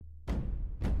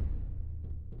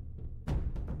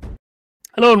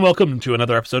Hello and welcome to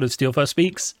another episode of Steelfur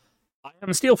Speaks. I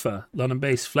am Steelfur,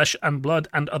 London-based flesh and blood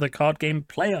and other card game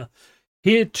player,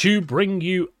 here to bring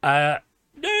you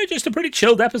just a pretty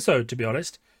chilled episode, to be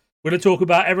honest. We're going to talk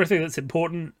about everything that's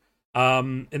important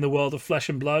in the world of flesh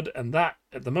and blood, and that,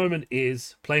 at the moment,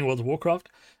 is playing World of Warcraft.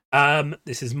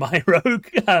 This is my rogue.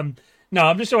 No,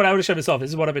 I'm just sure I want to show this off. This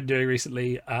is what I've been doing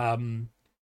recently. It's a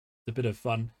bit of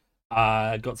fun.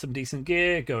 Got some decent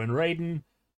gear, going Raiden.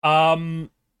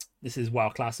 This is WoW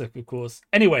Classic, of course.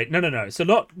 Anyway, no. So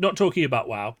not talking about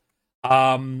WoW.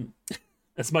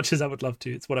 As much as I would love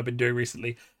to, it's what I've been doing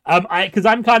recently. Because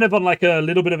I'm kind of on like a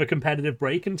little bit of a competitive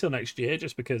break until next year,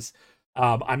 just because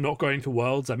I'm not going to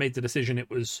Worlds. I made the decision it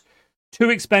was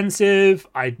too expensive.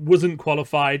 I wasn't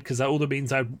qualified because all the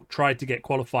means I tried to get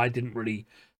qualified didn't really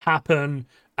happen,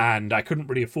 and I couldn't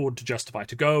really afford to justify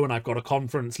to go. And I've got a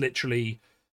conference literally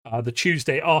the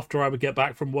Tuesday after I would get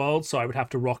back from Worlds, so I would have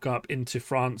to rock up into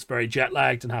France very jet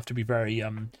lagged and have to be very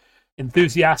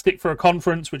enthusiastic for a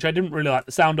conference, which I didn't really like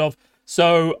the sound of.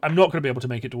 So I'm not going to be able to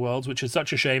make it to Worlds, which is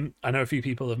such a shame. I know a few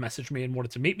people have messaged me and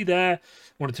wanted to meet me there,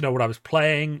 wanted to know what I was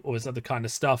playing, or this other kind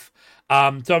of stuff.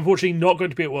 So unfortunately not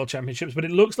going to be at World Championships, but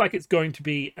it looks like it's going to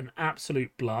be an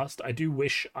absolute blast. I do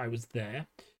wish I was there.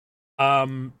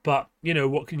 But you know,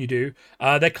 what can you do?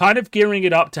 They're kind of gearing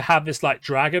it up to have this like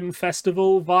Dragon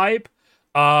Festival vibe.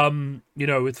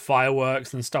 With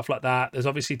fireworks and stuff like that. There's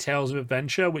obviously Tales of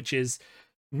Adventure, which is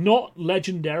not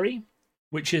legendary,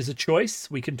 which is a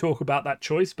choice. We can talk about that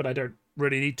choice, but I don't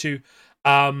really need to.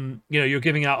 You're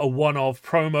giving out a one-off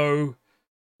promo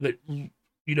that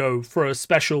for a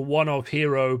special one-off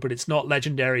hero, but it's not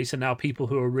legendary, so now people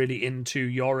who are really into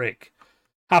Yorick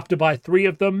have to buy 3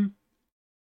 of them.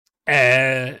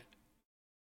 Yeah,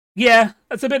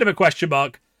 that's a bit of a question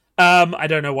mark. I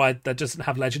don't know why that doesn't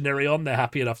have legendary on. They're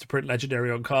happy enough to print legendary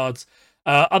on cards.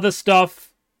 Other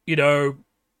stuff,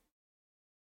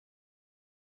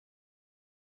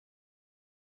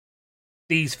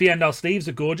 these Fiendal sleeves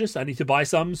are gorgeous. I need to buy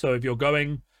some. So if you're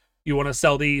going, you want to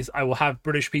sell these, I will have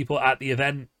British people at the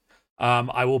event.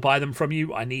 I will buy them from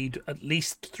you. I need at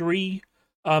least 3,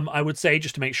 I would say,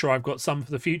 just to make sure I've got some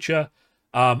for the future.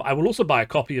 I will also buy a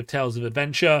copy of Tales of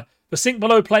Adventure. The Sink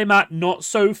Below playmat, not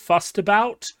so fussed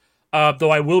about.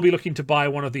 Though I will be looking to buy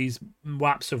one of these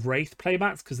Waps of Wraith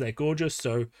playmats because they're gorgeous.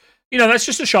 So, that's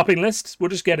just a shopping list. We'll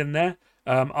just get in there.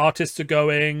 Artists are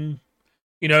going.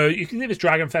 You can see this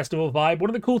Dragon Festival vibe. One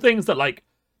of the cool things that like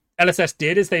LSS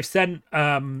did is they've sent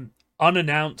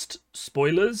unannounced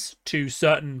spoilers to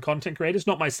certain content creators.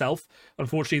 Not myself,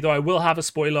 unfortunately, though I will have a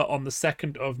spoiler on the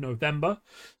 2nd of November.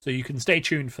 So you can stay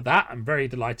tuned for that. I'm very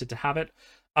delighted to have it.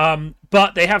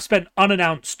 But they have spent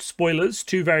unannounced spoilers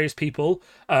to various people,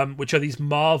 which are these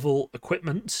Marvel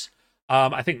equipments.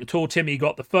 I think the Tall Timmy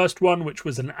got the first one, which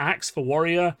was an axe for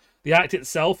Warrior. The act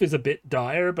itself is a bit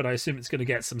dire, but I assume it's going to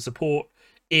get some support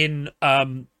in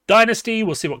Dynasty.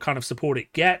 We'll see what kind of support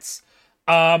it gets.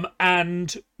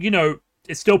 It's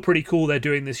still pretty cool. They're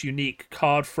doing this unique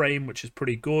card frame, which is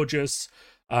pretty gorgeous.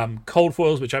 Cold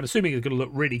foils, which I'm assuming is going to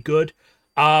look really good.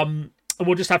 And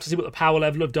we'll just have to see what the power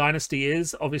level of Dynasty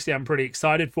is. Obviously, I'm pretty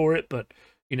excited for it, but,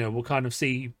 we'll kind of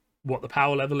see what the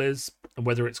power level is and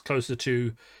whether it's closer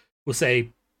to, we'll say,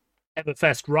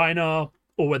 Everfest Rhinar,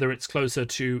 or whether it's closer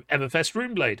to Everfest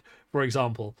Runeblade, for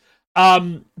example.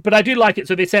 But I do like it.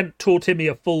 So they sent Tall Timmy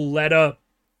a full letter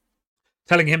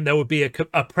telling him there would be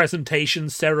a presentation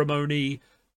ceremony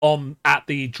at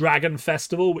the Dragon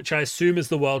Festival, which I assume is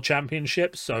the World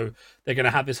Championships. So they're going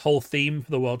to have this whole theme for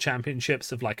the World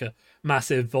Championships of like a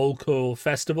massive Volcor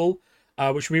festival,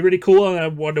 which would be really cool. And I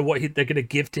wonder what they're going to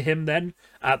give to him then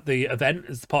at the event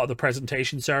as part of the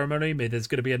presentation ceremony. Maybe there's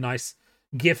going to be a nice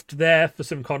gift there for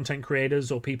some content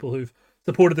creators or people who've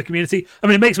supported the community. I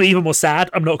mean, it makes me even more sad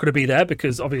I'm not going to be there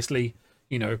because obviously,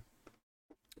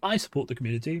 I support the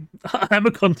community. I'm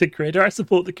a content creator. I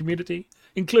support the community.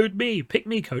 Include me. Pick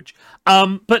me, coach.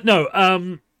 But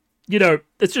no,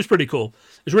 it's just pretty cool.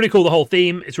 It's really cool, the whole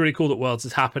theme. It's really cool that Worlds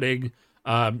is happening.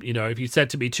 If you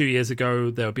said to me 2 years ago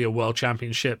there would be a World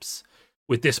Championships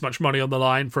with this much money on the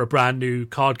line for a brand new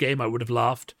card game, I would have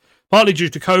laughed. Partly due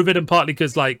to COVID and partly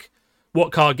because, like,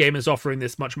 what card game is offering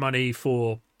this much money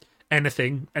for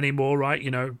anything anymore, right?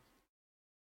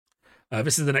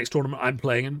 This is the next tournament I'm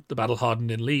playing in, the Battle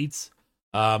Hardened in Leeds.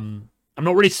 I'm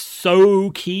not really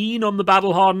so keen on the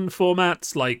Battle Hardened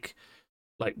formats. Like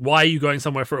why are you going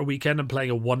somewhere for a weekend and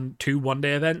playing two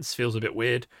one-day events? Feels a bit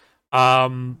weird.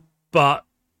 But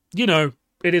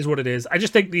it is what it is. I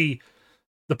just think the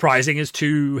pricing is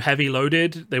too heavy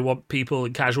loaded. They want people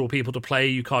and casual people to play.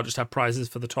 You can't just have prizes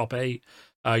for the top 8.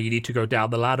 You need to go down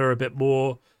the ladder a bit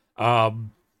more.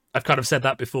 I've kind of said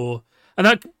that before. And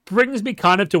that brings me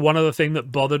kind of to one other thing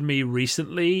that bothered me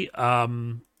recently.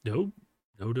 No.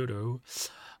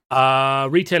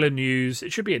 Retailer news.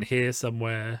 It should be in here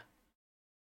somewhere.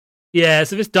 Yeah,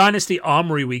 so this Dynasty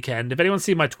Armory weekend. If anyone's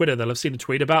seen my Twitter, they'll have seen a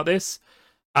tweet about this.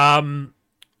 There's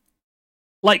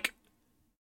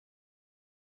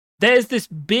this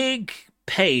big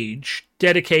page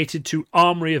dedicated to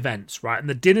Armory events, right? And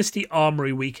the Dynasty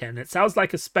Armory weekend. It sounds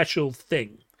like a special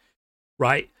thing,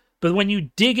 right? But when you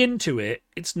dig into it,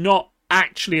 it's not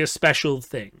actually a special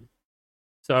thing.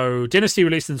 So, Dynasty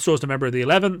released in stores November the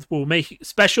 11th will make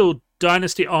special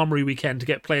Dynasty Armory weekend to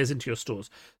get players into your stores.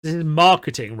 This is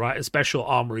marketing, right? A special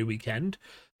Armory weekend.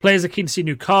 Players are keen to see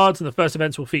new cards, and the first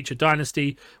events will feature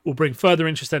Dynasty, will bring further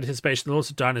interest and anticipation, and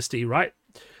also Dynasty, right?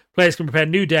 Players can prepare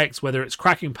new decks, whether it's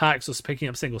cracking packs or picking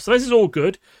up singles. So this is all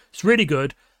good. It's really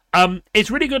good.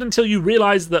 It's really good until you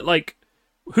realize that, like,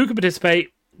 who can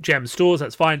participate? Gem stores,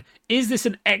 that's fine. Is this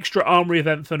an extra Armory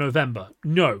event for November?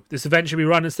 No. This event should be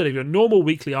run instead of your normal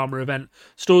weekly Armory event.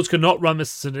 Stores cannot run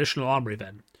this as an additional Armory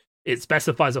event. It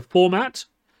specifies a format,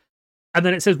 and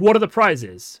then it says, what are the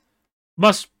prizes?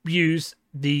 Must use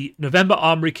the November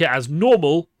Armory kit as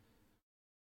normal.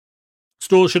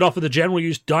 Stores should offer the general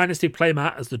use Dynasty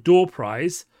playmat as the door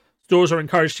prize. Stores are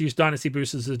encouraged to use Dynasty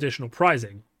boosters as additional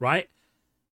prizing, right?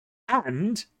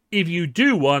 And if you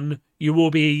do one, you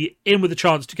will be in with a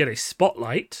chance to get a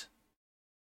spotlight,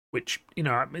 which, you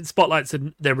know, I mean, spotlights,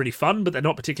 they're really fun, but they're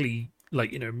not particularly,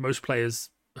 like, you know, most players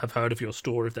have heard of your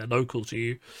store if they're local to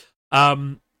you.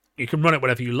 You can run it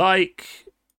whenever you like.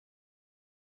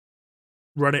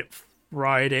 Run it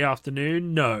Friday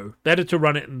afternoon? No. Better to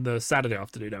run it in the Saturday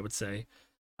afternoon, I would say.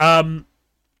 And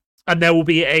there will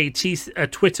be a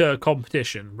Twitter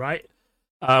competition, right?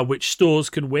 Which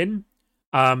stores can win.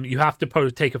 You have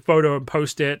to take a photo and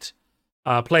post it.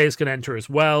 Players can enter as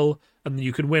well. And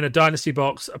you can win a Dynasty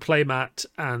box, a playmat,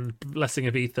 and Blessing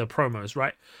of Ether promos,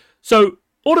 right? So,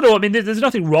 all in all, I mean, there's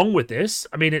nothing wrong with this.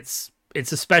 I mean, it's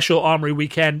a special Armory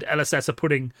weekend. LSS are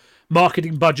putting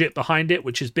marketing budget behind it,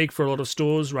 which is big for a lot of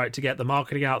stores, right, to get the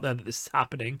marketing out there that this is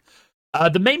happening.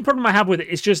 The main problem I have with it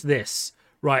is just this,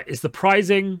 right, is the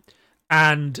pricing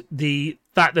and the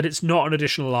fact that it's not an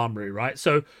additional Armory, right?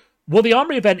 So what the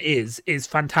Armory event is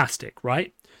fantastic,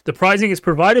 right? The pricing is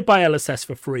provided by LSS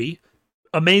for free.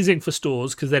 Amazing for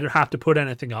stores because they don't have to put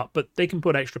anything up, but they can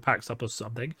put extra packs up or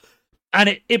something.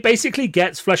 And it basically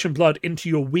gets Flesh and Blood into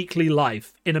your weekly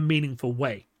life in a meaningful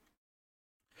way,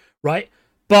 right?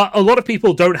 But a lot of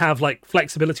people don't have, like,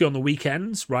 flexibility on the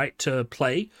weekends, right, to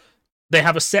play. They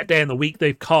have a set day in the week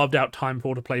they've carved out time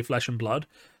for to play Flesh and Blood.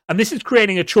 And this is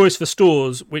creating a choice for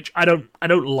stores, which I don't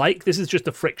like. This is just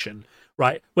a friction,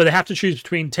 right? Where they have to choose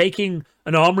between taking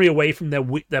an Armory away from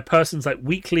their person's, like,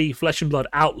 weekly Flesh and Blood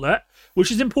outlet,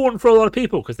 which is important for a lot of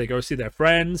people because they go see their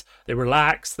friends, they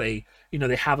relax, they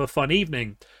have a fun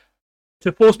evening.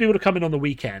 To force people to come in on the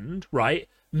weekend, right?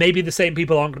 Maybe the same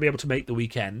people aren't going to be able to make the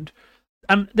weekend.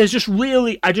 And I just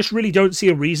really don't see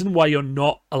a reason why you're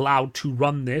not allowed to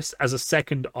run this as a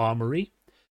second Armory.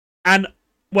 And,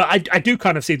 well, I do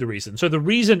kind of see the reason. So the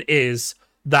reason is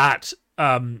that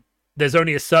there's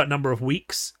only a certain number of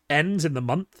weeks ends in the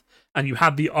month, and you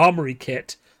have the Armory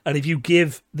kit, and if you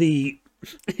give the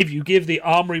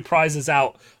Armory prizes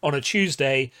out on a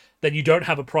Tuesday, then you don't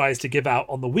have a prize to give out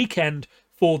on the weekend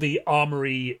for the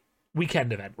Armory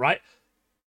weekend event, right?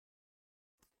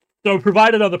 So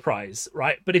provide another prize,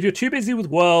 right? But if you're too busy with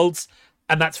Worlds,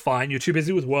 and that's fine, you're too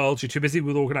busy with Worlds, you're too busy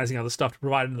with organizing other stuff to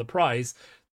provide another prize,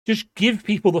 just give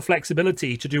people the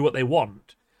flexibility to do what they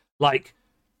want. Like,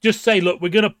 just say, look, we're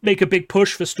going to make a big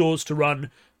push for stores to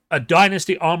run a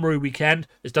Dynasty Armory weekend.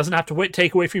 This doesn't have to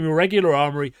take away from your regular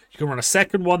Armory. You can run a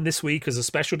second one this week as a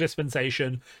special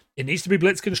dispensation. It needs to be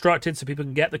Blitz constructed so people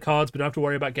can get the cards, but don't have to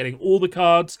worry about getting all the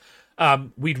cards.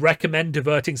 We'd recommend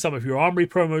diverting some of your Armory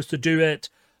promos to do it.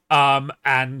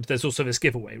 And there's also this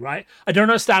giveaway, right? I don't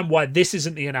understand why this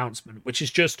isn't the announcement, which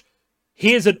is just,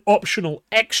 here's an optional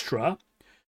extra.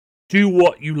 Do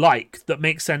what you like that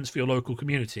makes sense for your local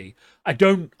community. I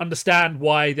don't understand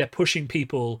why they're pushing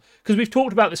people, because we've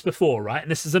talked about this before, right? And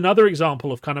this is another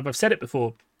example of I've said it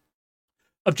before,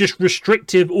 of just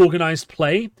restrictive organized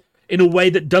play in a way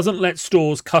that doesn't let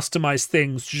stores customize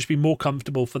things to just be more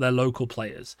comfortable for their local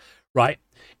players, right?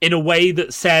 In a way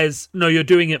that says, no, you're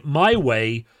doing it my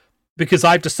way because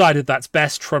I've decided that's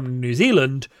best from New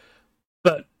Zealand,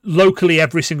 but locally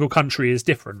every single country is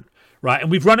different. Right,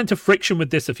 and we've run into friction with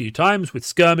this a few times, with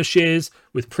skirmishes,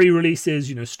 with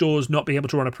pre-releases, stores not being able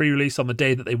to run a pre-release on the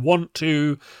day that they want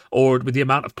to, or with the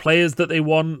amount of players that they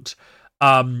want.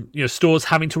 Stores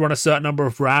having to run a certain number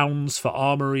of rounds for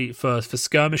armory, for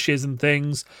skirmishes and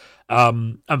things,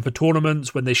 and for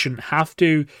tournaments when they shouldn't have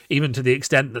to, even to the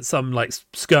extent that some like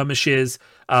skirmishes,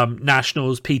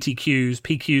 nationals, PTQs,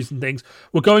 PQs and things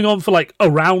were going on for like a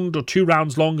round or 2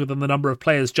 rounds longer than the number of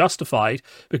players justified,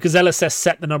 because LSS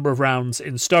set the number of rounds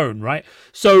in stone, right?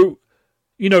 So,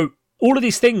 all of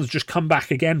these things just come back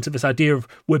again to this idea of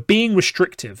we're being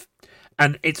restrictive.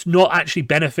 And it's not actually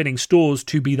benefiting stores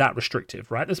to be that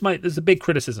restrictive, right? There's a big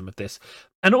criticism of this.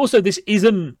 And also, this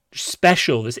isn't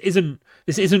special. This isn't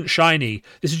shiny.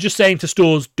 This is just saying to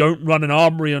stores, don't run an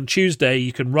armory on Tuesday.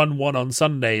 You can run one on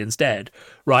Sunday instead,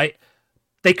 right?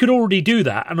 They could already do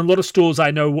that. And a lot of stores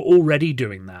I know were already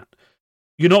doing that.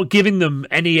 You're not giving them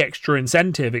any extra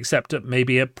incentive except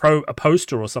maybe a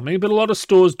poster or something. But a lot of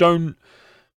stores don't,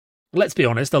 let's be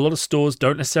honest, a lot of stores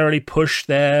don't necessarily push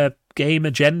their game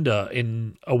agenda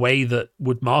in a way that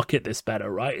would market this better,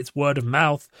 right? It's word of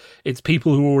mouth. It's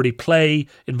people who already play,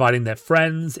 inviting their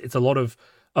friends. It's a lot of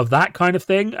that kind of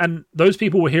thing. And those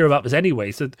people will hear about this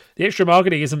anyway. So the extra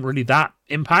marketing isn't really that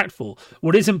impactful.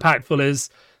 What is impactful is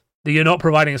that you're not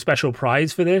providing a special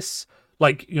prize for this.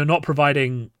 Like, you're not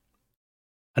providing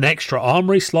an extra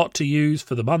armory slot to use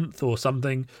for the month or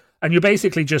something. And you're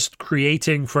basically just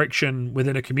creating friction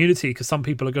within a community, because some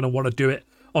people are going to want to do it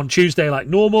on Tuesday like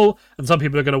normal, and some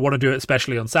people are going to want to do it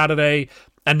especially on Saturday,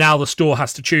 and now the store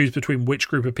has to choose between which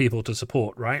group of people to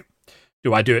support, right?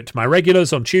 Do I do it to my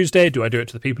regulars on Tuesday? Do I do it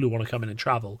to the people who want to come in and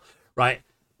travel, right?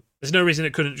 There's no reason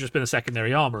it couldn't have just been a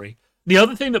secondary armory. The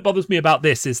other thing that bothers me about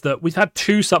this is that we've had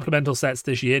 2 supplemental sets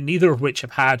this year, neither of which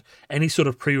have had any sort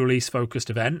of pre-release focused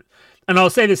event. And I'll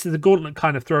say this is the gauntlet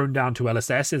kind of thrown down to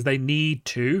LSS, is they need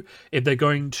to, if they're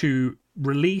going to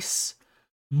release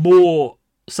more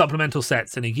supplemental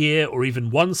sets in a year, or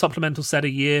even one supplemental set a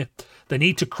year, they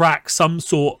need to crack some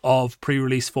sort of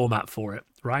pre-release format for it,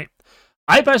 right?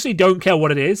 I personally don't care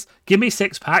what it is. Give me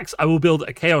 6 packs. I will build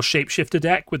a Chaos Shapeshifter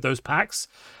deck with those packs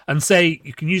and say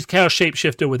you can use Chaos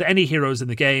Shapeshifter with any heroes in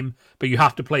the game, but you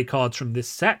have to play cards from this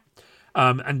set.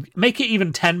 And make it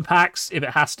even 10 packs if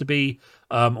it has to be,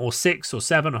 or 6 or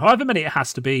 7, or however many it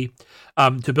has to be,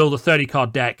 to build a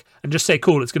 30-card deck, and just say,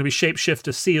 cool, it's going to be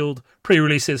Shapeshifter sealed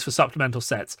pre-releases for supplemental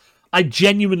sets. I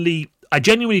genuinely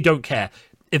don't care.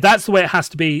 If that's the way it has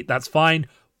to be, that's fine.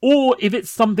 Or if it's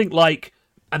something like,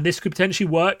 and this could potentially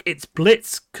work, it's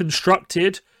Blitz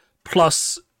constructed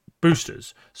plus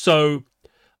boosters. So,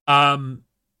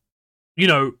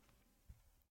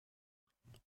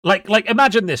 like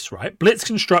imagine this, right? Blitz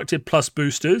constructed plus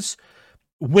boosters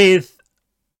with,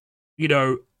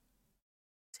 10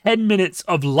 minutes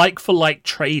of like-for-like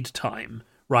trade time,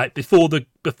 right? Before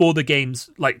the games,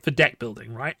 like, for deck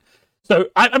building, right? So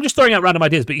I'm just throwing out random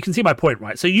ideas, but you can see my point,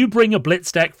 right? So you bring a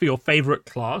Blitz deck for your favorite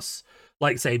class,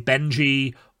 like, say,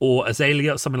 Benji or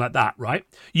Azalea or something like that, right?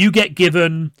 You get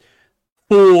given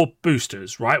 4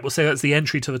 boosters, right? We'll say that's the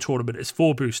entry to the tournament, is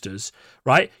 4 boosters,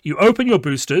 right? You open your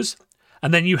boosters,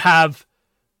 and then you have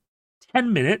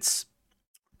 10 minutes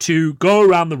to go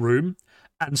around the room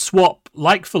and swap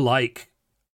like for like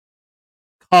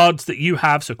cards that you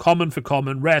have, so common for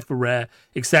common, rare for rare,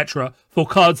 etc., for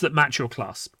cards that match your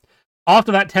class.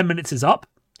 After that 10 minutes is up,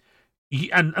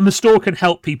 and the store can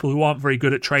help people who aren't very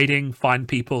good at trading find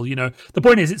people, The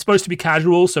point is, it's supposed to be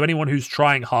casual, so anyone who's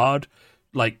trying hard,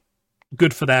 like,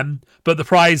 good for them. But the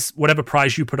prize, whatever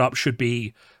prize you put up, should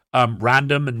be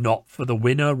random and not for the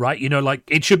winner, right?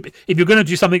 It should. If you're going to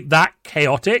do something that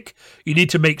chaotic, you need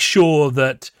to make sure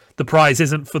that the prize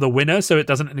isn't for the winner, so it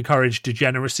doesn't encourage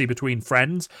degeneracy between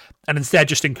friends, and instead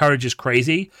just encourages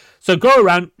crazy. So go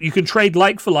around, you can trade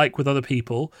like for like with other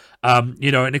people,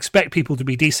 and expect people to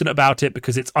be decent about it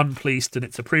because it's unpoliced and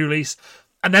it's a pre-release.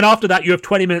 And then after that, you have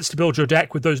 20 minutes to build your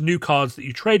deck with those new cards that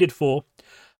you traded for,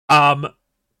 and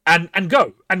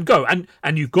go.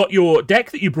 And you've got your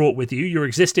deck that you brought with you, your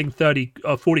existing 30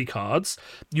 or 40 cards.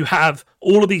 You have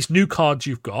all of these new cards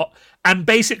you've got, and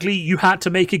basically you had to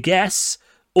make a guess,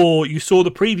 or you saw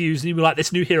the previews and you were like,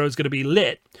 this new hero is going to be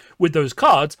lit with those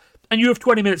cards, and you have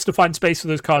 20 minutes to find space for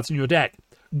those cards in your deck.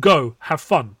 Go, have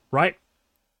fun, right?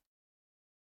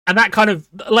 And that kind of,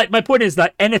 like, my point is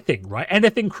that anything, right?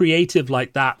 Anything creative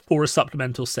like that for a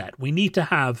supplemental set, we need to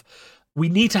have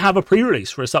a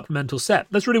pre-release for a supplemental set.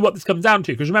 That's really what this comes down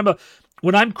to. Because remember,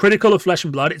 when I'm critical of Flesh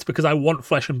and Blood, it's because I want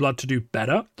Flesh and Blood to do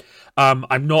better.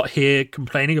 I'm not here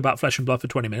complaining about Flesh and Blood for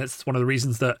 20 minutes. It's one of the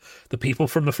reasons that the people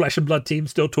from the Flesh and Blood team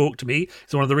still talk to me.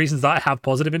 It's one of the reasons that I have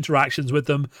positive interactions with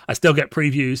them. I still get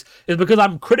previews. It's because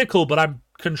I'm critical, but I'm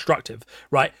constructive,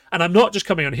 right? And I'm not just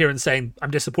coming on here and saying,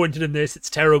 I'm disappointed in this, it's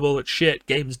terrible, it's shit,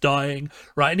 game's dying,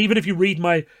 right? And even if you read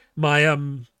my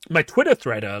my Twitter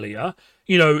thread earlier,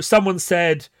 someone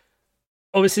said,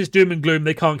 "Oh, this is doom and gloom.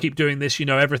 They can't keep doing this.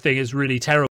 Everything is really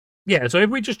terrible." Yeah. So if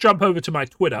we just jump over to my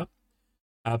Twitter,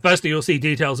 firstly, you'll see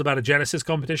details about a Genesis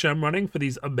competition I'm running for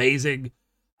these amazing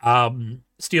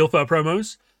Steel Fur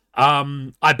promos.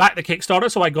 I backed the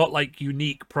Kickstarter, so I got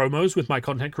unique promos with my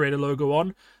content creator logo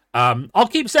on. I'll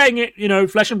keep saying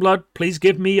it, Flesh and Blood, please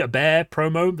give me a bear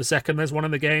promo the second there's one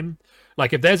in the game.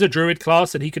 If there's a druid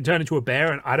class and he can turn into a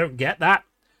bear and I don't get that,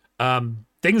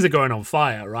 things are going on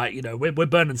fire, right? We're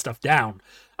burning stuff down.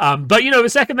 But the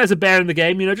second there's a bear in the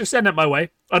game, just send it my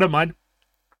way. I don't mind.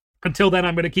 Until then,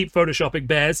 I'm going to keep photoshopping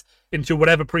bears into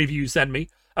whatever preview you send me.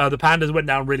 The pandas went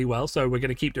down really well, so we're going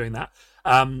to keep doing that.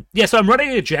 So I'm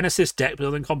running a Genesis deck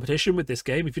building competition with this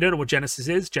game. If you don't know what Genesis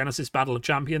is, Genesis Battle of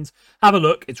Champions, have a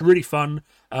look. It's really fun.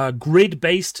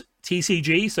 Grid-based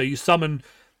TCG, so you summon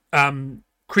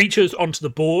creatures onto the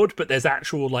board, but there's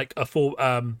actual I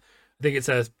think it's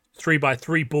a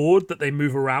 3x3 board that they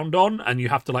move around on, and you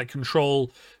have to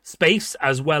control space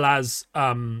as well as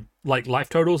life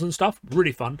totals and stuff.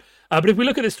 Really fun. But if we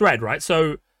look at this thread, right,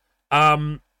 so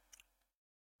I'm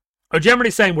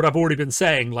generally saying what I've already been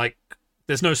saying,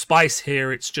 there's no spice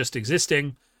here, it's just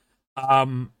existing.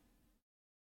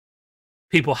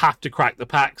 People have to crack the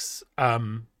packs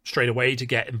straight away to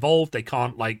get involved. They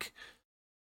can't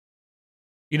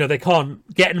they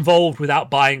can't get involved without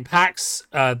buying packs.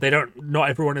 Not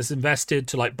everyone is invested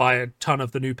to buy a ton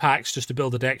of the new packs just to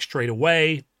build a deck straight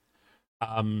away.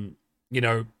 There's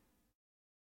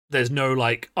no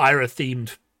Ira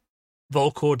themed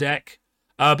Volcor deck.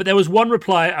 But there was one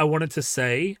reply I wanted to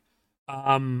say.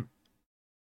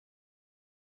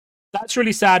 That's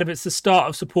really sad if it's the start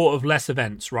of support of less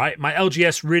events, right? My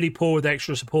LGS really poor with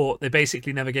extra support. They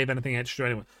basically never gave anything extra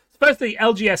anyway. Firstly,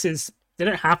 LGS they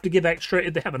don't have to give extra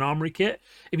if they have an armory kit.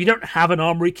 If you don't have an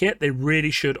armory kit, they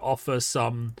really should offer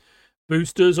some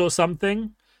boosters or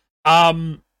something.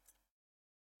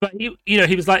 But he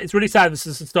was like, it's really sad this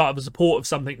is the start of a support of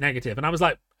something negative. And I was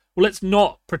like, well, let's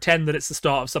not pretend that it's the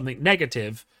start of something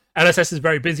negative. LSS is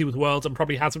very busy with Worlds and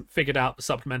probably hasn't figured out the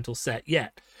supplemental set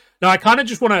yet. Now, I kind of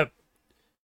just want to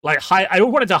I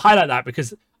wanted to highlight that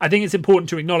because I think it's important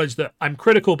to acknowledge that I'm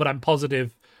critical, but I'm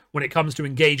positive when it comes to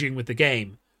engaging with the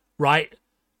game, right?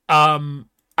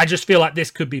 I just feel like this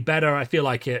could be better. I feel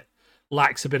like it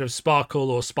lacks a bit of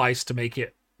sparkle or spice to make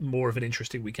it more of an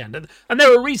interesting weekend. And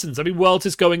there are reasons. I mean, Worlds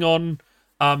is going on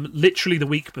literally the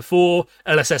week before.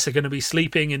 LSS are going to be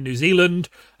sleeping in New Zealand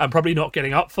and probably not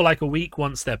getting up for a week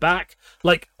once they're back.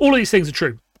 All of these things are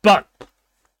true. But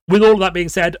with all of that being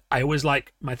said, I always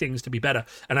like my things to be better.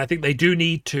 And I think they do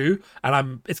need to.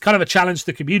 And it's kind of a challenge to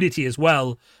the community as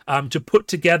well to put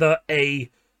together a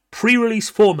pre-release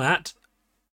format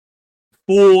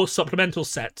for supplemental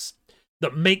sets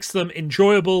that makes them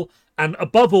enjoyable and,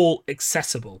 above all,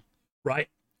 accessible, right?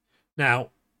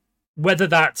 Now, whether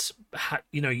that's,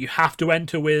 you have to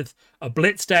enter with a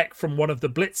Blitz deck from one of the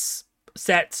Blitz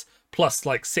sets plus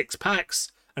 6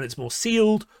 packs and it's more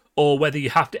sealed, or whether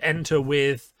you have to enter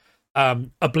with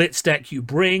a Blitz deck you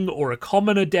bring or a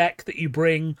commoner deck that you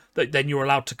bring that then you're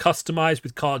allowed to customize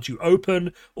with cards you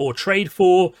open or trade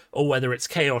for, or whether it's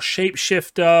Chaos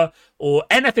Shapeshifter or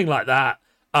anything like that.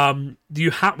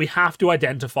 We have to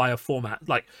identify a format.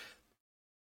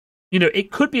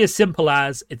 It could be as simple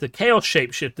as it's a Chaos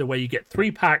Shapeshifter where you get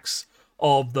 3 packs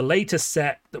of the latest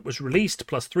set that was released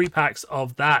plus 3 packs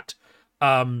of that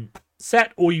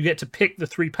set, or you get to pick the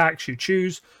 3 packs you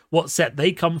choose, what set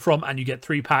they come from, and you get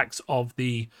 3 packs of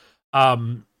the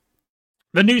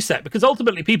new set. Because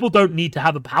ultimately, people don't need to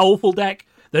have a powerful deck.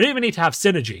 They don't even need to have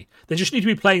synergy. They just need to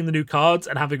be playing the new cards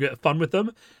and having a bit of fun with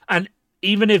them. And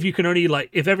even if you can only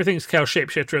if everything's Chaos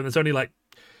Shapeshifter and there's only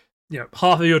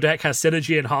half of your deck has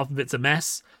synergy and half of it's a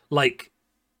mess,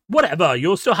 whatever,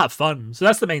 you'll still have fun. So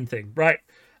that's the main thing, right?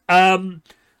 Other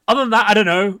than that, I don't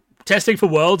know. Testing for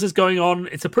Worlds is going on.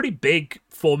 It's a pretty big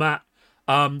format.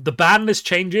 The ban list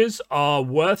changes are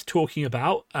worth talking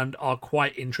about and are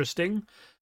quite interesting.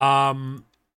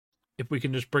 If we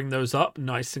can just bring those up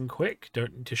nice and quick.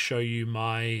 Don't need to show you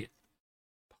my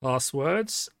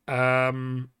passwords.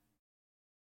 That's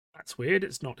weird.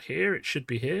 It's not here. It should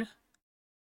be here.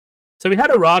 So we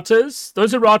had erratas.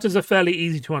 Those erratas are fairly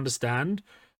easy to understand.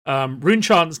 Rune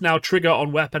chants now trigger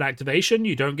on weapon activation.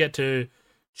 You don't get to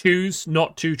choose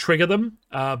not to trigger them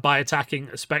by attacking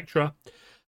a Spectra.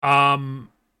 So,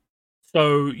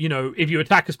 if you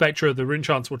attack a Spectra, the rune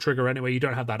chants will trigger anyway. You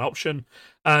don't have that option.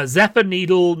 Zephyr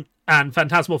Needle and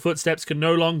Phantasmal Footsteps can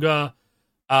no longer...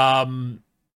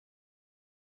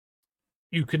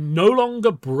 you can no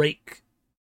longer break...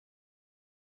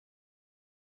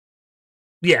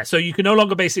 Yeah, so you can no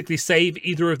longer basically save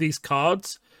either of these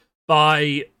cards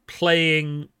by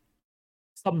playing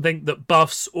something that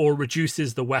buffs or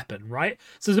reduces the weapon, right?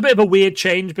 So it's a bit of a weird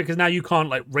change because now you can't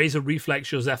like Razor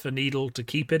Reflex your Zephyr Needle to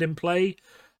keep it in play.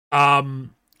 But,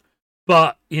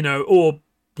 or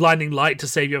Blinding Light to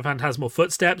save your Phantasmal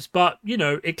Footsteps, but,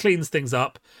 it cleans things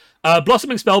up.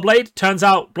 Blossoming Spellblade, turns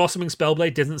out Blossoming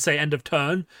Spellblade didn't say end of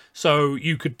turn, so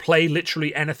you could play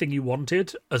literally anything you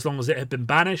wanted as long as it had been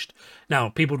banished. Now,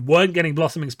 people weren't getting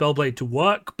Blossoming Spellblade to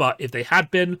work, but if they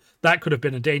had been, that could have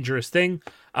been a dangerous thing.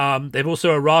 They've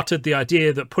also errated the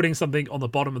idea that putting something on the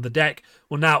bottom of the deck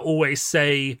will now always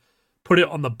say put it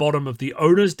on the bottom of the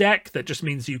owner's deck. That just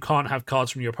means you can't have cards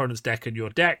from your opponent's deck in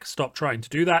your deck. Stop trying to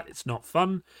do that. It's not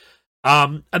fun.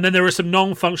 And then there are some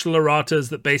non-functional erratas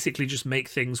that basically just make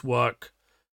things work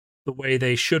the way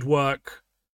they should work.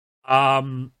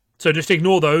 So just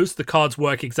ignore those. The cards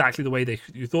work exactly the way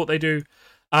you thought they do.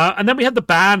 And then we had the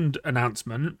banned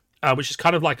announcement, which is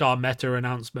kind of like our meta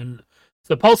announcement.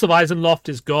 So Pulse of Eisenloft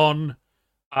is gone.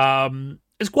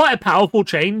 It's quite a powerful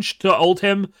change to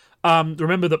Oldhim.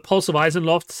 Remember that Pulse of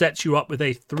Eisenloft sets you up with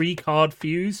a 3-card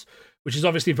fuse, which is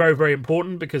obviously very, very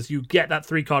important because you get that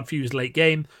 3-card fuse late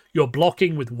game. You're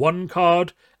blocking with 1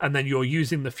 card, and then you're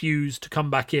using the fuse to come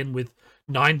back in with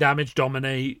 9 damage,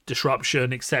 dominate,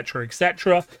 disruption, etc.,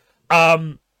 etc.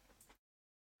 And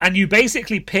you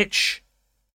basically pitch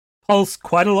Pulse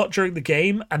quite a lot during the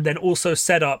game, and then also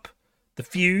set up the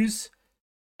fuse,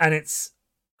 and it's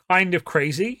kind of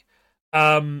crazy.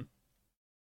 So,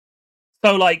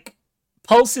 like,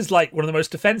 Pulse is like one of the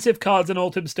most defensive cards in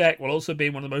Oldhim's deck, while also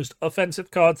being one of the most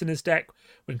offensive cards in his deck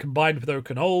when combined with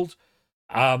Oaken Hold.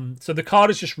 So the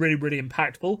card is just really, really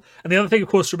impactful. And the other thing, of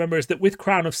course, to remember is that with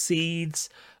Crown of Seeds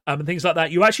and things like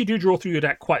that, you actually do draw through your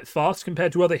deck quite fast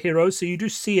compared to other heroes, so you do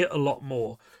see it a lot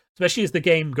more. Especially as the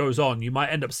game goes on, you might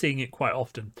end up seeing it quite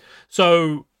often.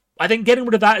 So I think getting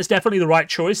rid of that is definitely the right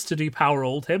choice to depower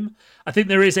Oldhim. I think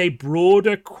there is a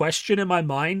broader question in my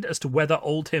mind as to whether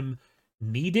Oldhim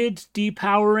needed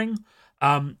depowering.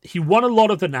 He won a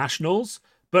lot of the nationals,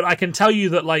 but I can tell you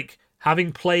that, like,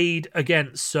 having played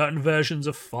against certain versions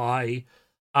of Fi,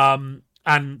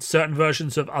 and certain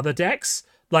versions of other decks,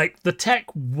 like, the tech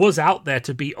was out there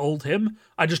to beat Oldhim.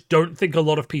 I just don't think a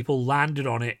lot of people landed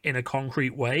on it in a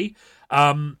concrete way.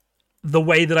 The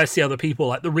way that I see other people,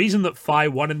 like, the reason that Fi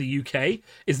won in the UK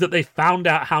is that they found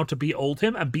out how to beat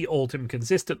Oldhim and beat Oldhim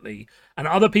consistently, and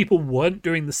other people weren't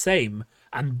doing the same.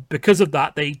 And because of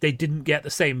that, they didn't get the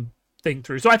same thing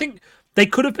through. So I think they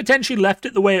could have potentially left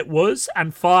it the way it was,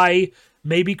 and Fi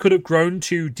maybe could have grown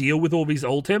to deal with all these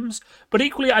Oldhims. But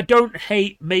equally, I don't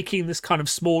hate making this kind of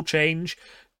small change,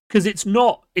 because it's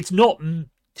not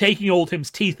taking Oldhim's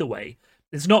teeth away.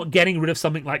 It's not getting rid of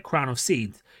something like Crown of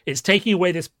Seeds. It's taking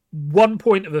away this 1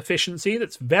 point of efficiency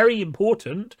that's very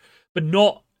important, but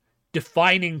not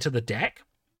defining to the deck.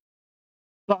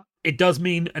 But it does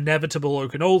mean inevitable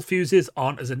Oaken Hold fuses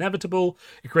aren't as inevitable.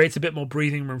 It creates a bit more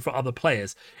breathing room for other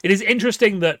players. It is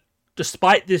interesting that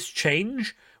despite this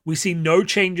change, we see no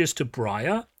changes to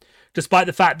Briar, despite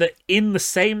the fact that in the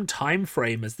same time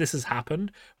frame as this has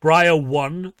happened, Briar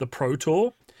won the Pro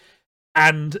Tour,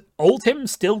 and Oldhim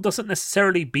still doesn't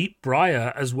necessarily beat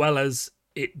Briar as well as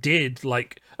it did,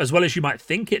 like, as well as you might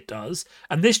think it does.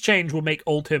 And this change will make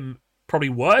Oldhim probably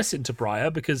worse into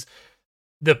Briar, because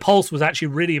the Pulse was actually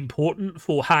really important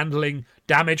for handling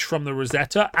damage from the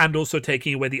Rosetta and also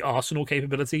taking away the arsenal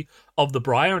capability of the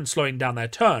Briar and slowing down their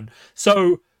turn.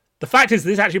 So the fact is,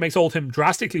 this actually makes Oldhim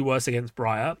drastically worse against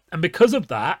Briar. And because of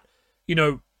that,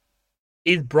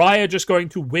 is Briar just going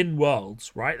to win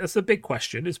Worlds, right? That's the big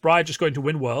question. Is Briar just going to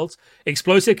win Worlds?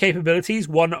 Explosive capabilities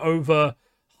won over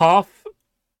half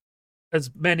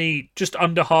as many, just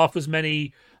under half as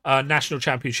many national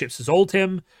championships as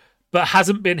Oldhim, but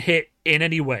hasn't been hit in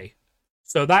any way.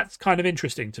 So that's kind of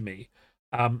interesting to me.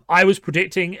 I was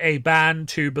predicting a ban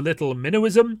to Belittle and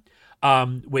Minnowism,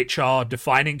 which are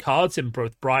defining cards in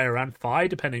both Briar and Fi,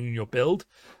 depending on your build.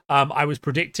 I was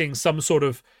predicting some sort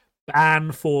of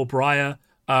ban for Briar.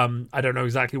 I don't know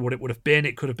exactly what it would have been.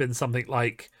 It could have been something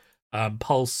like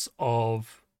Pulse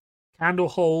of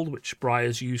Candlehold, which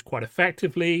Briar's used quite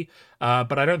effectively,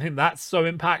 but I don't think that's so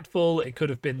impactful. It could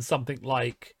have been something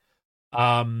like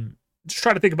just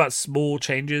trying to think about small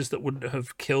changes that wouldn't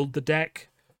have killed the deck.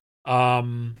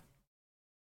 Bramble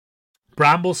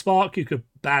Spark, you could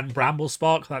ban Bramble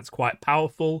Spark. That's quite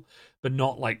powerful, but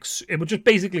not like, it would just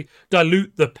basically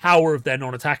dilute the power of their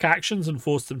non-attack actions and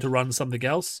force them to run something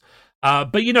else.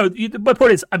 But my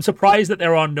point is, I'm surprised that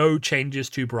there are no changes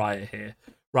to Briar here,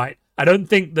 right? I don't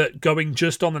think that going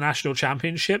just on the national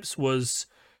championships was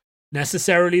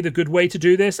necessarily the good way to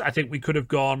do this. I think we could have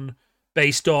gone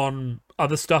based on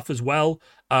other stuff as well.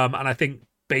 And I think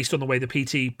based on the way the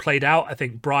PT played out, I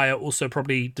think Briar also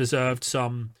probably deserved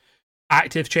some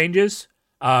active changes.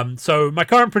 So my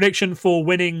current prediction for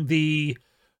winning the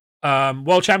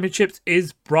World Championships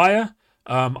is Briar.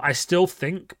 I still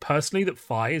think personally that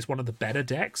Fi is one of the better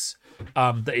decks.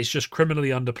 That is just criminally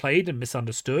underplayed and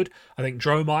misunderstood. I think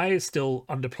Dromai is still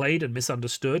underplayed and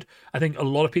misunderstood. I think a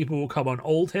lot of people will come on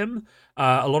Old him.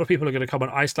 A lot of people are going to come on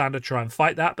Iyslander to try and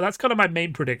fight that, but that's kind of my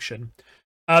main prediction.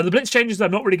 The Blitz changes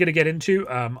I'm not really going to get into.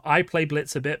 I play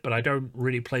Blitz a bit, but I don't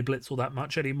really play Blitz all that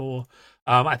much anymore.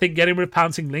 I think getting rid of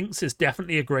Pouncing Lynx is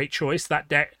definitely a great choice. That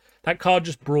card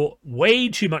just brought way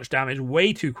too much damage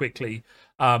way too quickly.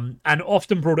 And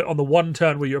often brought it on the one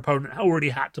turn where your opponent already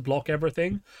had to block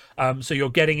everything. So you're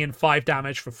getting in 5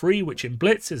 damage for free, which in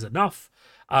Blitz is enough.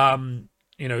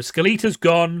 Skeleta's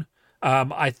gone.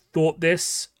 I thought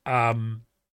this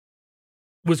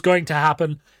was going to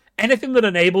happen. Anything that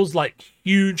enables like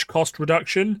huge cost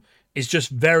reduction is just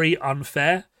very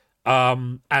unfair.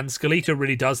 And Skeleta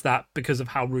really does that because of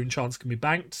how Rune Chance can be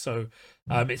banked. So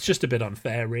it's just a bit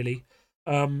unfair, really.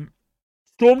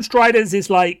 Stormstriders is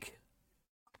like,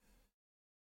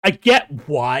 I get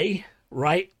why,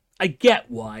 right? I get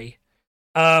why.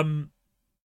 They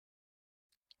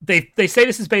say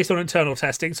this is based on internal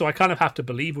testing, so I kind of have to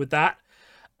believe with that.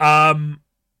 But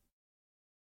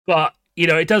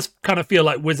it does kind of feel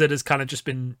like Wizard has kind of just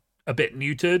been a bit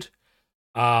neutered.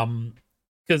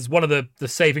 Because one of the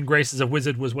saving graces of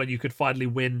Wizard was when you could finally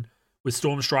win with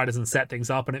Stormstriders and set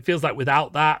things up, and it feels like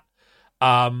without that,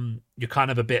 you're kind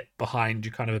of a bit behind.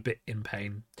 You're kind of a bit in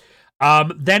pain.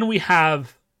 Then we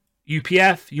have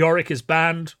UPF. Yorick is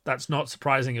banned. That's not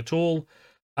surprising at all.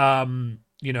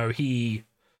 He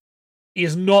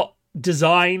is not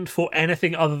designed for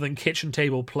anything other than kitchen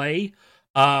table play.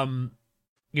 Yeah.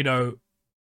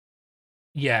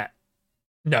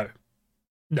 No.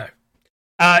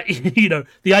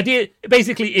 The idea,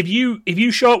 basically, if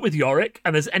you show up with Yorick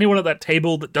and there's anyone at that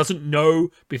table that doesn't know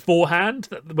beforehand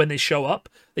that when they show up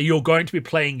that you're going to be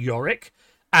playing Yorick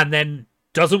and then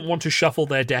doesn't want to shuffle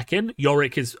their deck in,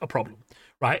 Yorick is a problem,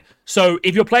 right? So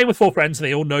if you're playing with 4 friends and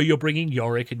they all know you're bringing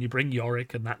Yorick and you bring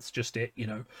Yorick and that's just it,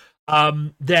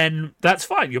 then that's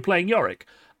fine. You're playing Yorick.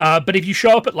 But if you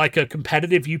show up at like a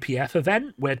competitive UPF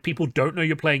event where people don't know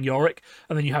you're playing Yorick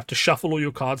and then you have to shuffle all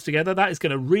your cards together, that is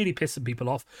going to really piss some people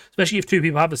off, especially if 2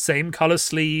 people have the same color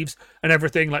sleeves and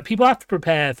everything. Like, people have to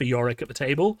prepare for Yorick at the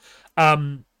table.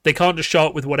 They can't just show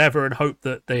up with whatever and hope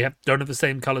that they don't have the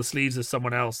same color sleeves as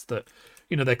someone else, that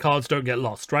their cards don't get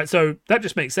lost, right? So that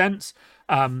just makes sense.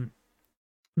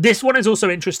 This one is also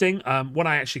interesting, one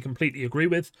I actually completely agree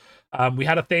with. We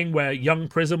had a thing where Young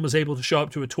Prism was able to show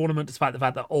up to a tournament despite the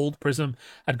fact that Old Prism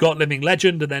had got Living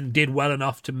Legend and then did well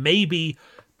enough to maybe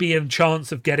be in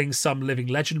chance of getting some Living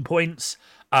Legend points,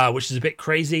 which is a bit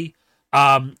crazy.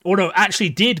 Actually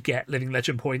did get Living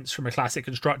Legend points from a Classic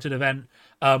Constructed event,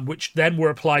 which then were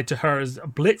applied to her as a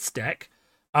Blitz deck.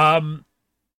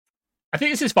 I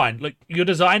think this is fine. Like, you're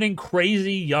designing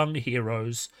crazy young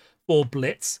heroes for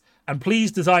Blitz, and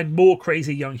please design more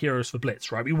crazy young heroes for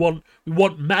Blitz, right? We want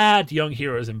mad young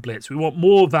heroes in Blitz. We want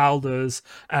more Valders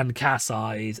and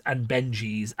Kassais and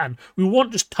Benjis, and we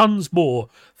want just tons more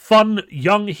fun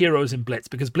young heroes in Blitz,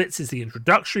 because Blitz is the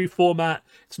introductory format.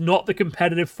 It's not the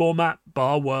competitive format,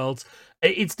 bar Worlds.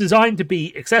 It's designed to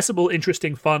be accessible,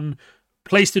 interesting, fun,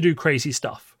 place to do crazy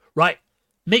stuff, right?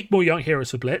 Make more young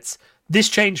heroes for Blitz. This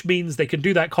change means they can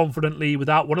do that confidently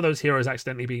without one of those heroes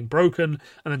accidentally being broken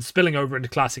and then spilling over into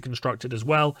Classic Constructed as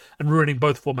well and ruining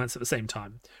both formats at the same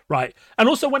time, right? And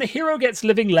also, when a hero gets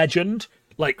Living Legend,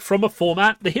 like from a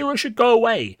format, the hero should go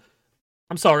away.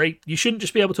 I'm sorry, you shouldn't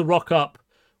just be able to rock up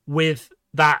with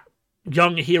that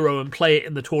young hero and play it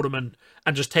in the tournament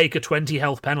and just take a 20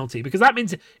 health penalty, because that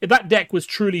means if that deck was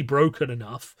truly broken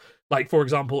enough, like, for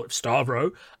example, if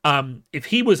Stavro, if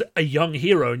he was a young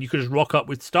hero and you could just rock up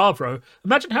with Stavro,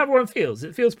 imagine how everyone feels.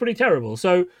 It feels pretty terrible.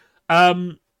 So, I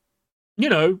think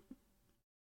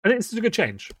this is a good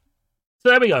change. So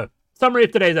there we go. Summary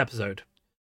of today's episode.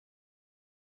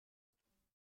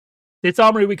 This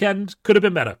Armory weekend could have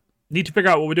been better. Need to figure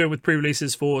out what we're doing with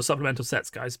pre-releases for supplemental sets,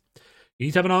 guys. You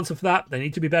need to have an answer for that. They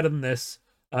need to be better than this.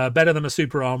 Better than a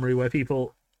Super Armory where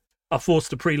people are forced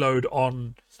to preload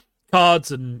on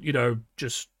cards and,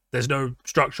 just there's no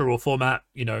structure or format,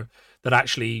 that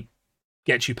actually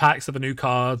gets you packs of the new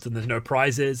cards, and there's no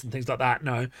prizes and things like that.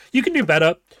 No, you can do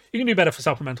better. You can do better for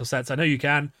supplemental sets. I know you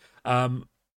can.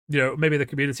 Maybe the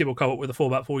community will come up with a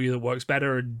format for you that works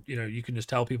better, and, you can just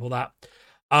tell people that.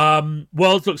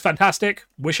 Worlds looks fantastic.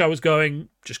 Wish I was going,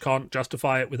 just can't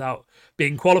justify it without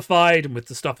being qualified and with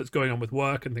the stuff that's going on with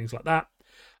work and things like that.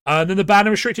 And then the ban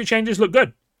and restricted changes look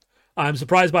good. I'm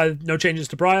surprised by no changes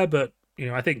to Briar, but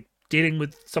I think dealing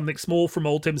with something small from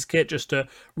Old Tim's kit just to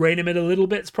rein him in a little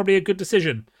bit is probably a good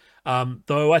decision.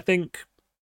 Though I think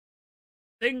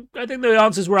the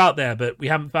answers were out there, but we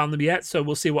haven't found them yet, so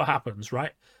we'll see what happens,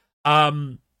 right?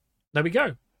 There we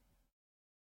go.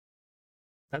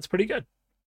 That's pretty good.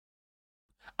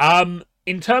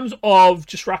 In terms of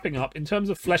just wrapping up, in terms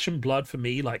of Flesh and Blood for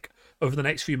me, like over the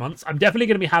next few months, I'm definitely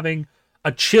going to be having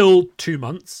a chill 2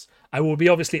 months. I will be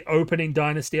obviously opening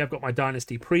Dynasty. I've got my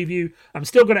Dynasty preview. I'm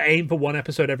still going to aim for one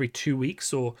episode every 2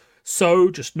 weeks or so,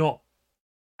 just not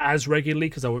as regularly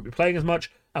because I won't be playing as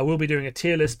much. I will be doing a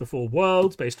tier list before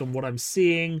Worlds based on what I'm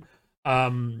seeing.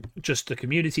 Just the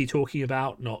community talking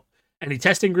about, not any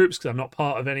testing groups because I'm not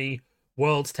part of any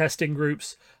Worlds testing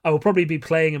groups. I will probably be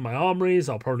playing in my armories.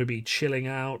 I'll probably be chilling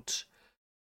out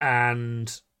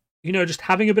and, just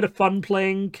having a bit of fun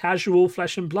playing casual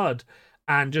Flesh and Blood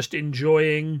and just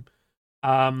enjoying,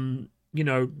 being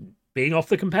off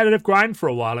the competitive grind for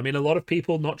a while. I mean, a lot of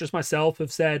people, not just myself,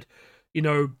 have said,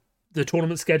 the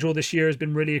tournament schedule this year has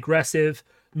been really aggressive.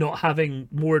 Not having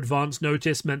more advance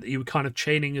notice meant that you were kind of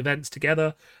chaining events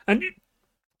together. And do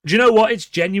you know what? It's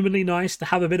genuinely nice to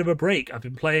have a bit of a break. I've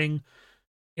been playing,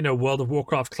 World of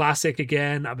Warcraft Classic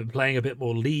again. I've been playing a bit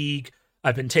more League.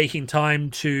 I've been taking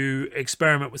time to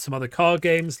experiment with some other card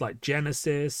games like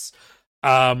Genesis.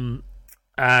 And,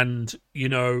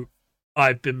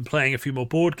 I've been playing a few more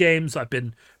board games. I've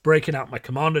been breaking out my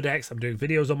Commander decks. I'm doing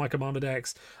videos on my Commander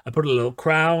decks. I put a little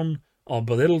crown on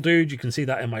Belittle Dude. You can see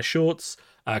that in my shorts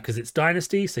because it's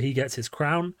Dynasty, so he gets his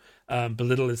crown.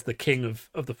 Belittle is the king of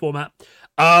the format.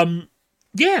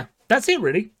 Yeah, that's it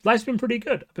really. Life's been pretty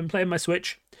good. I've been playing my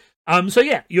Switch. So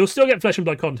yeah, you'll still get Flesh and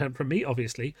Blood content from me,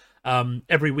 obviously.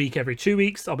 Every week, every 2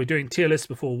 weeks. I'll be doing tier lists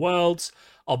before Worlds.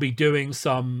 I'll be doing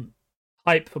some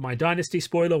hype for my Dynasty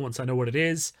spoiler once I know what it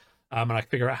is. And I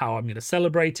figure out how I'm going to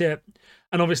celebrate it.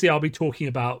 And obviously I'll be talking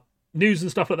about news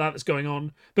and stuff like that that's going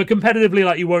on. But competitively,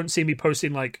 like, you won't see me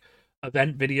posting like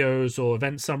event videos or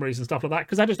event summaries and stuff like that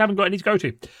because I just haven't got any to go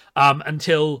to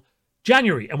until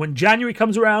January. And when January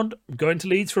comes around, I'm going to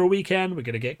Leeds for a weekend. We're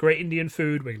going to get great Indian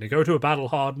food. We're going to go to a Battle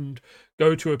Hardened,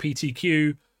 go to a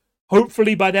PTQ.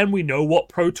 Hopefully by then we know what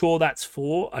Pro Tour that's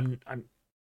for. I'm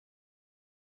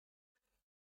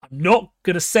not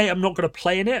going to say I'm not going to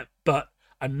play in it, but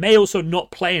I may also not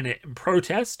play in it in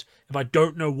protest if I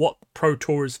don't know what Pro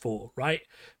Tour is for, right?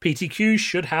 PTQ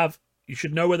you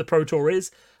should know where the Pro Tour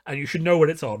is, and you should know what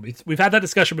it's on. We've had that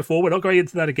discussion before. We're not going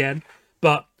into that again,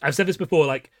 but I've said this before,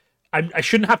 like, I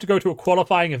shouldn't have to go to a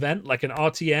qualifying event like an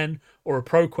RTN or a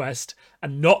ProQuest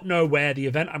and not know where the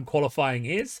event I'm qualifying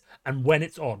is and when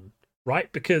it's on,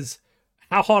 right? Because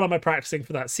how hard am I practicing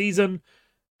for that season?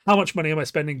 How much money am I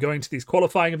spending going to these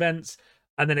qualifying events?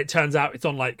 And then it turns out it's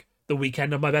on like the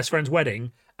weekend of my best friend's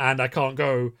wedding and I can't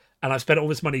go, and I've spent all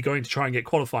this money going to try and get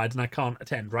qualified and I can't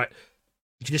attend, right?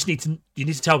 You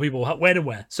need to tell people when and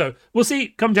where. So we'll see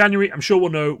come January. I'm sure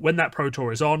we'll know when that Pro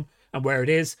Tour is on and where it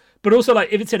is. But also,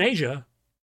 like, if it's in Asia,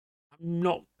 I'm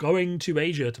not going to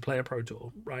Asia to play a Pro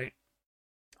Tour, right?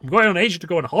 I'm going on Asia to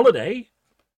go on holiday.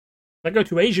 If I go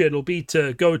to Asia, it'll be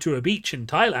to go to a beach in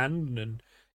Thailand and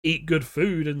eat good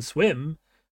food and swim.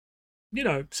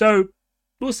 So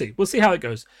we'll see. We'll see how it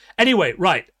goes. Anyway,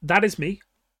 right, that is me.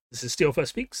 This is Steelfur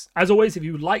Speaks. As always, if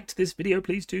you liked this video,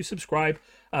 please do subscribe.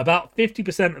 About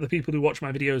 50% of the people who watch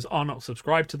my videos are not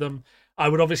subscribed to them. I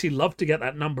would obviously love to get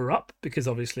that number up because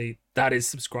obviously that is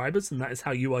subscribers and that is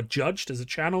how you are judged as a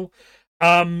channel.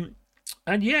 And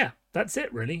yeah, that's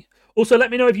it really. Also,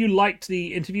 let me know if you liked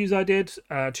the interviews I did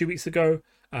 2 weeks ago.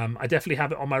 I definitely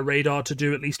have it on my radar to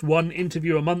do at least one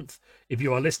interview a month. If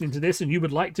you are listening to this and you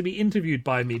would like to be interviewed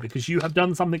by me because you have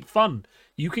done something fun,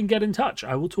 you can get in touch.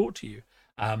 I will talk to you.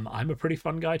 I'm a pretty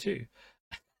fun guy too.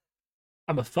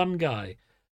 I'm a fun guy.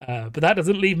 But that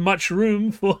doesn't leave much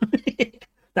room for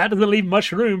that doesn't leave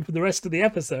much room for the rest of the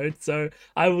episode. So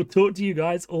I will talk to you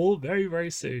guys all very,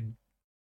 very soon.